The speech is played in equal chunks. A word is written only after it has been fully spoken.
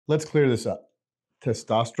let's clear this up.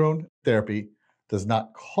 Testosterone therapy does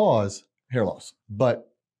not cause hair loss, but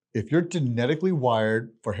if you're genetically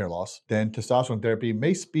wired for hair loss, then testosterone therapy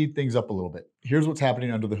may speed things up a little bit. Here's what's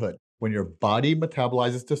happening under the hood. When your body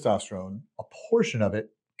metabolizes testosterone, a portion of it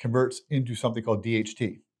converts into something called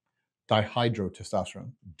DHT,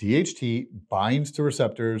 dihydrotestosterone. DHT binds to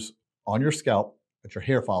receptors on your scalp, at your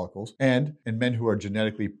hair follicles, and in men who are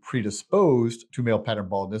genetically predisposed to male pattern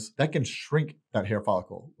baldness, that can shrink that hair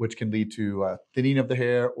follicle, which can lead to thinning of the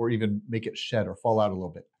hair or even make it shed or fall out a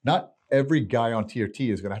little bit. Not every guy on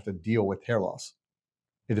TRT is going to have to deal with hair loss.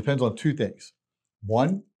 It depends on two things.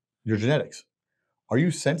 One, your genetics. Are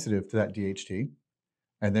you sensitive to that DHT?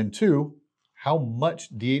 And then two, how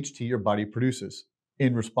much DHT your body produces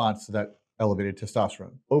in response to that elevated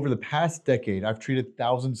testosterone. Over the past decade, I've treated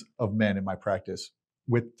thousands of men in my practice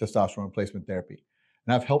with testosterone replacement therapy.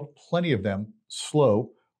 And I've helped plenty of them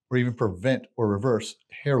slow or even prevent or reverse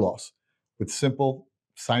hair loss with simple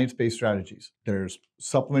science-based strategies. There's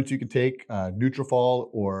supplements you can take, Nutrafol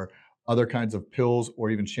or other kinds of pills or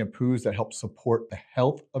even shampoos that help support the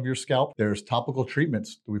health of your scalp. There's topical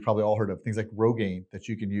treatments that we've probably all heard of, things like Rogaine that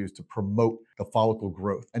you can use to promote the follicle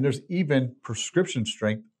growth. And there's even prescription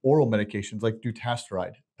strength oral medications like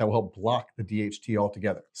dutasteride that will help block the DHT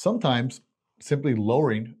altogether. Sometimes simply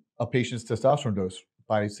lowering a patient's testosterone dose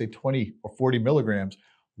by say 20 or 40 milligrams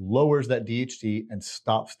lowers that DHT and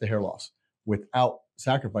stops the hair loss without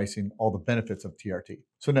sacrificing all the benefits of TRT.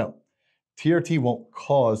 So no, TRT won't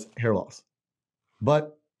cause hair loss,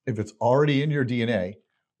 but if it's already in your DNA,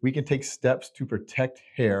 we can take steps to protect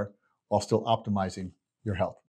hair while still optimizing your health.